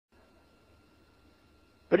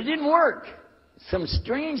But it didn't work. Some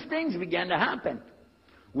strange things began to happen.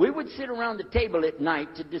 We would sit around the table at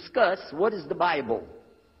night to discuss what is the Bible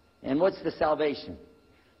and what's the salvation.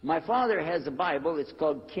 My father has a Bible. It's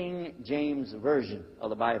called King James Version of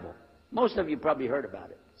the Bible. Most of you probably heard about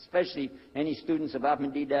it, especially any students of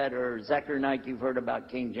Ahmadiyya or Zakir-Naik, you've heard about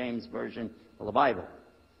King James Version of the Bible.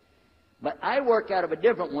 But I work out of a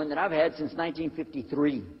different one that I've had since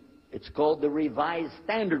 1953. It's called the Revised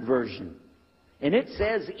Standard Version. And it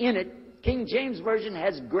says in it, King James Version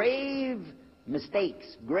has grave mistakes,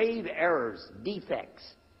 grave errors, defects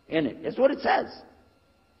in it. That's what it says.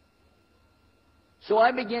 So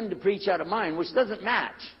I began to preach out of mine, which doesn't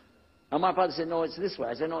match. Now my father said, no, it's this way.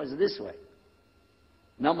 I said, no, it's this way.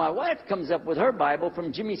 Now my wife comes up with her Bible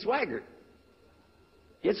from Jimmy Swaggart.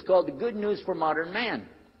 It's called The Good News for Modern Man.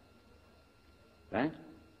 Right?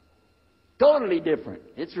 Totally different.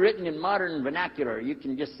 It's written in modern vernacular. You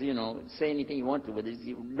can just, say anything you want to with it.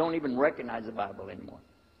 You don't even recognize the Bible anymore.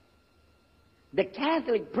 The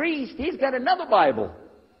Catholic priest, he's got another Bible.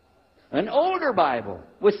 An older Bible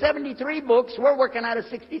with 73 books. We're working out of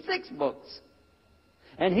 66 books.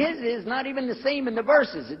 And his is not even the same in the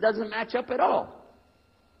verses. It doesn't match up at all.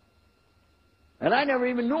 And I never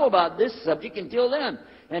even knew about this subject until then.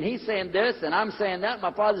 And he's saying this, and I'm saying that.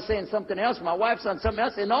 My father's saying something else. My wife's on something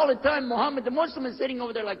else. And all the time, Muhammad the Muslim is sitting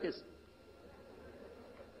over there like this.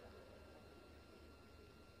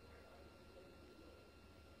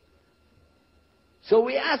 So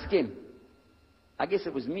we asked him. I guess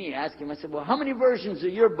it was me. I asked him. I said, well, how many versions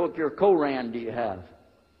of your book, your Quran, do you have?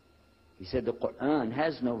 He said, the Quran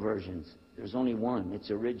has no versions. There's only one. It's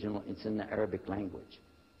original. It's in the Arabic language.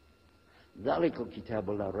 ذَلِكَ الْكِتَابُ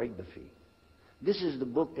لَا رَيْبَ فِيهِ. This is the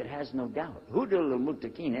book that has no doubt. Huda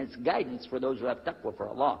lil-muttaqin. It's guidance for those who have taqwa for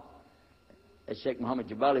Allah. As Sheikh Muhammad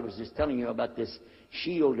Jabali was just telling you about this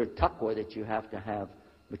shield or taqwa that you have to have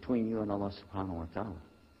between you and Allah subhanahu wa ta'ala.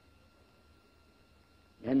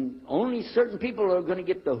 And only certain people are going to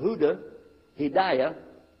get the huda, hidayah,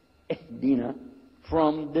 dina,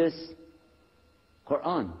 from this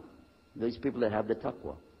Quran. These people that have the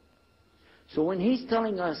taqwa. So when he's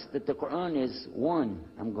telling us that the Quran is one,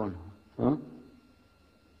 I'm going, huh?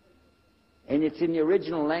 And it's in the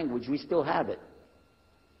original language, we still have it.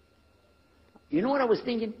 You know what I was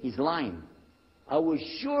thinking? He's lying. I was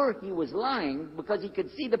sure he was lying because he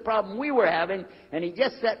could see the problem we were having, and he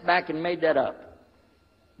just sat back and made that up.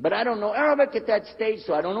 But I don't know Arabic at that stage,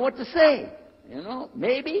 so I don't know what to say.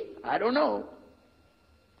 Maybe, I don't know.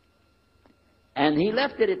 And he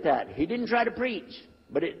left it at that. He didn't try to preach.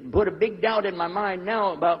 But it put a big doubt in my mind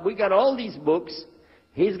now about, we got all these books.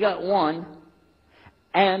 He's got one.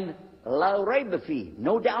 And la rayba fi,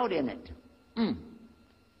 no doubt in it.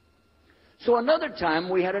 So another time,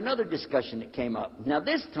 we had another discussion that came up. Now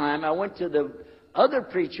this time, I went to the other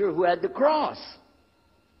preacher who had the cross.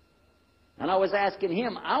 And I was asking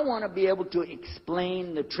him, I want to be able to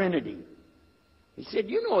explain the Trinity. He said,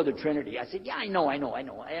 you know the Trinity. I said, yeah, I know.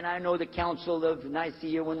 And I know the Council of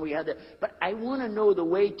Nicaea when we had that. But I want to know the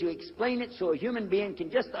way to explain it so a human being can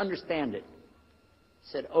just understand it. He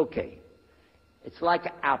said, okay. It's like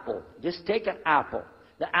an apple. Just take an apple.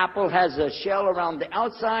 The apple has a shell around the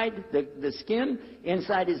outside, the skin.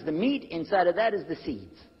 Inside is the meat. Inside of that is the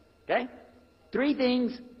seeds. Okay? 3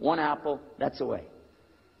 things, 1 apple. That's the way.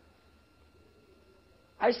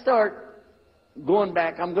 I start going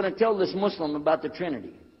back. I'm going to tell this Muslim about the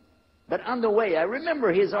Trinity. But on the way, I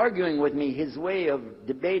remember his arguing with me, his way of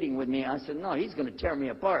debating with me. I said, no, he's going to tear me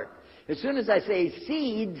apart. As soon as I say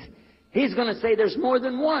seeds, he's going to say there's more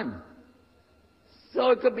than one.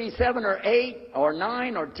 So it could be 7 or 8 or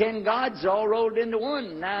 9 or 10 gods all rolled into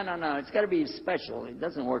one. No. It's got to be special. It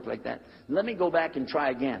doesn't work like that. Let me go back and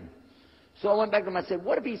try again. So I went back to him. I said,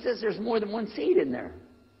 what if he says there's more than one seed in there?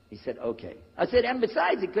 He said, okay. I said, and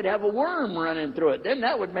besides, it could have a worm running through it. Then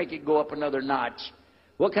that would make it go up another notch.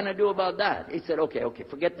 What can I do about that? He said, okay,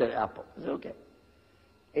 forget the apple. I said, okay.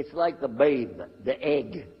 It's like the babe, the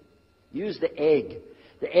egg. Use the egg.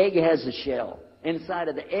 The egg has a shell. Inside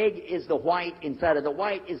of the egg is the white. Inside of the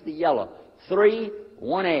white is the yellow. 3,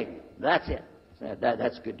 1 egg. That's it.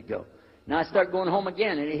 That's good to go. Now I start going home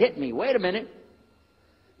again, and it hit me. Wait a minute.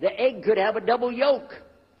 The egg could have a double yolk.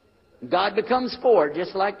 God becomes 4,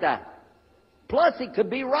 just like that. Plus, it could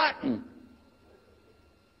be rotten.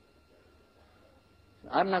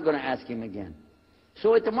 I'm not going to ask him again.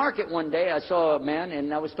 So at the market one day, I saw a man,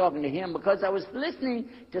 and I was talking to him because I was listening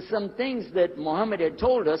to some things that Muhammad had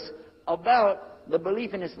told us about the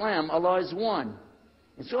belief in Islam. Allah is one.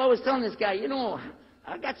 And so I was telling this guy,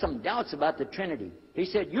 I got some doubts about the Trinity. He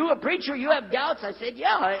said, you a preacher, you have doubts? I said,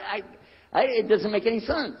 yeah, it doesn't make any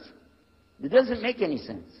sense. It doesn't make any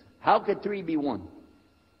sense. How could three be one?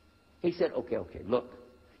 He said, okay, look.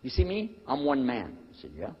 You see me? I'm one man. I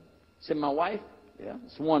said, yeah. See my wife? Yeah.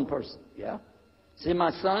 It's one person. Yeah. See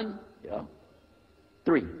my son? Yeah.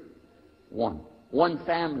 Three. One. One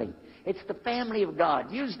family. It's the family of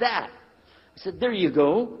God. Use that. I said, there you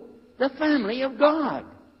go. The family of God.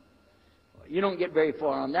 You don't get very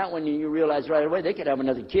far on that one, and you realize right away they could have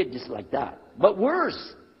another kid just like that. But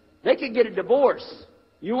worse, they could get a divorce.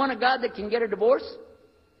 You want a God that can get a divorce?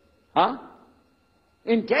 Huh?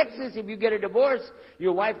 In Texas, if you get a divorce,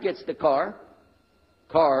 your wife gets the car,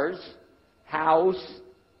 cars, house,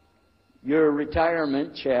 your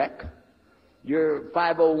retirement check, your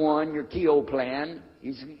 501, your Keogh plan.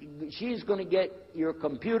 She's going to get your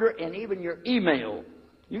computer and even your email.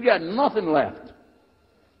 You got nothing left.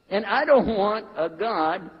 And I don't want a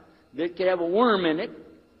God that can have a worm in it.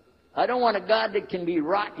 I don't want a God that can be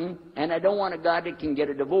rotten, and I don't want a God that can get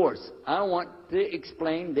a divorce. I want to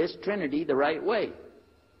explain this Trinity the right way.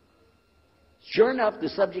 Sure enough, the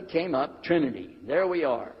subject came up, Trinity. There we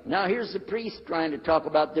are. Now here's the priest trying to talk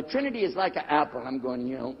about the Trinity is like an apple. I'm going,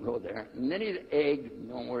 you don't go there. And then the egg,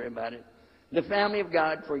 don't worry about it. The family of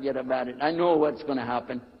God, forget about it. I know what's going to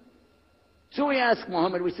happen. So we ask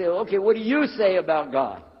Muhammad, we say, okay, what do you say about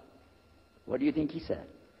God? What do you think he said?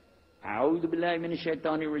 أعوذ بالله من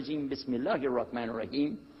الشيطان الرجيم بسم الله الرحمن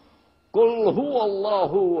الرحيم قل هو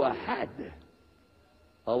الله أحد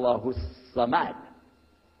الله الصمد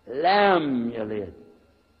لم يلد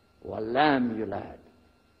ولم يولد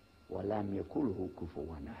ولم يكن له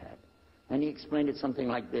كفوا أحد. And he explained it something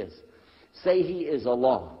like this. Say he is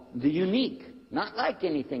Allah, the unique, not like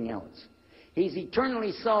anything else. He's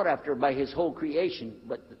eternally sought after by his whole creation,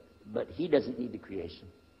 but he doesn't need the creation.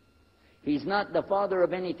 He's not the father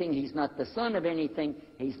of anything. He's not the son of anything.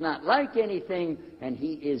 He's not like anything. And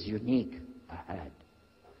he is unique. Ahad.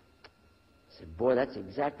 I said, boy, that's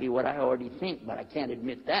exactly what I already think, but I can't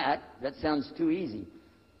admit that. That sounds too easy.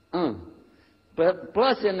 But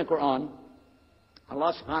plus in the Quran,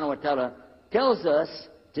 Allah subhanahu wa ta'ala tells us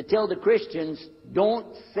to tell the Christians,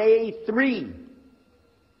 don't say three.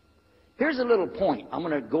 Here's a little point. I'm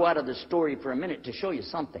going to go out of the story for a minute to show you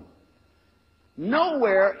something.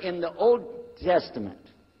 Nowhere in the Old Testament,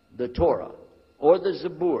 the Torah, or the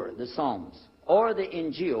Zabur, the Psalms, or the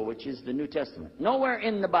Injil, which is the New Testament, nowhere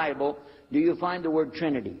in the Bible do you find the word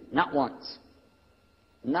Trinity. Not once.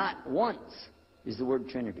 Not once is the word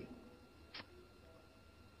Trinity.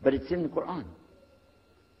 But it's in the Quran.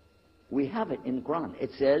 We have it in the Quran.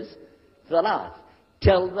 It says, Thalath.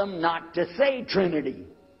 Tell them not to say Trinity.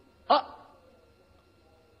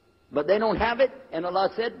 But they don't have it, and Allah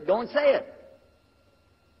said, don't say it.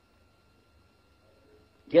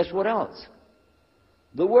 Guess what else?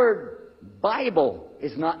 The word Bible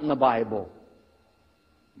is not in the Bible.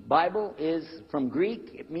 Bible is from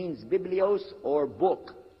Greek. It means biblios or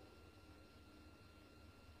book.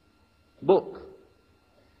 Book.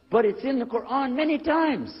 But it's in the Quran many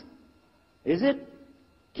times. Is it?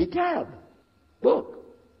 Kitab. Book.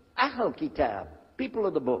 Ahl Kitab. People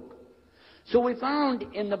of the book. So we found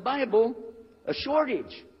in the Bible a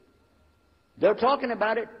shortage. They're talking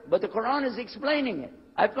about it, but the Quran is explaining it.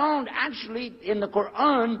 I found actually in the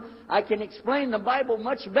Quran, I can explain the Bible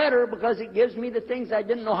much better because it gives me the things I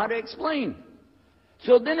didn't know how to explain.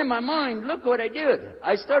 So then in my mind, look what I did.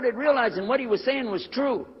 I started realizing what he was saying was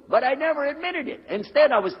true, but I never admitted it.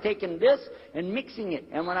 Instead, I was taking this and mixing it.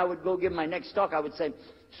 And when I would go give my next talk, I would say,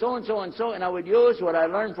 so and so and so, and I would use what I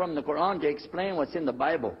learned from the Quran to explain what's in the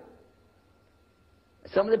Bible.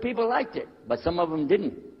 Some of the people liked it, but some of them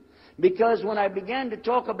didn't. Because when I began to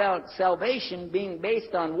talk about salvation being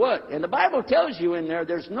based on what? And the Bible tells you in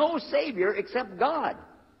there's no Savior except God.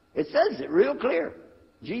 It says it real clear.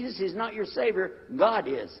 Jesus is not your Savior, God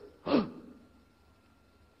is.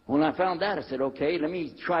 When I found that, I said, okay, let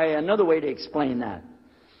me try another way to explain that.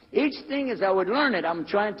 Each thing as I would learn it, I'm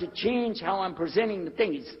trying to change how I'm presenting the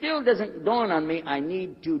thing. It still doesn't dawn on me, I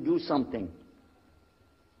need to do something.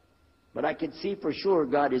 But I could see for sure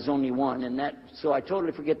God is only one, and so I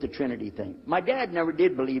totally forget the Trinity thing. My dad never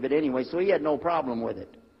did believe it anyway, so he had no problem with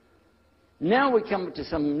it. Now we come to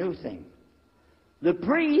some new thing. The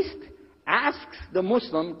priest asks the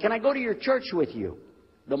Muslim, can I go to your church with you?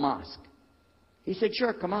 The mosque. He said,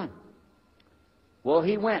 sure, come on. Well,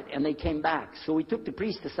 he went, and they came back. So we took the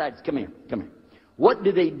priest aside. Come here. What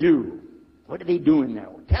do they do? What do they do in there?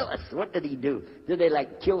 Tell us, what do they do? Do they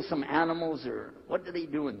kill some animals, or what do they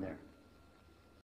do in there?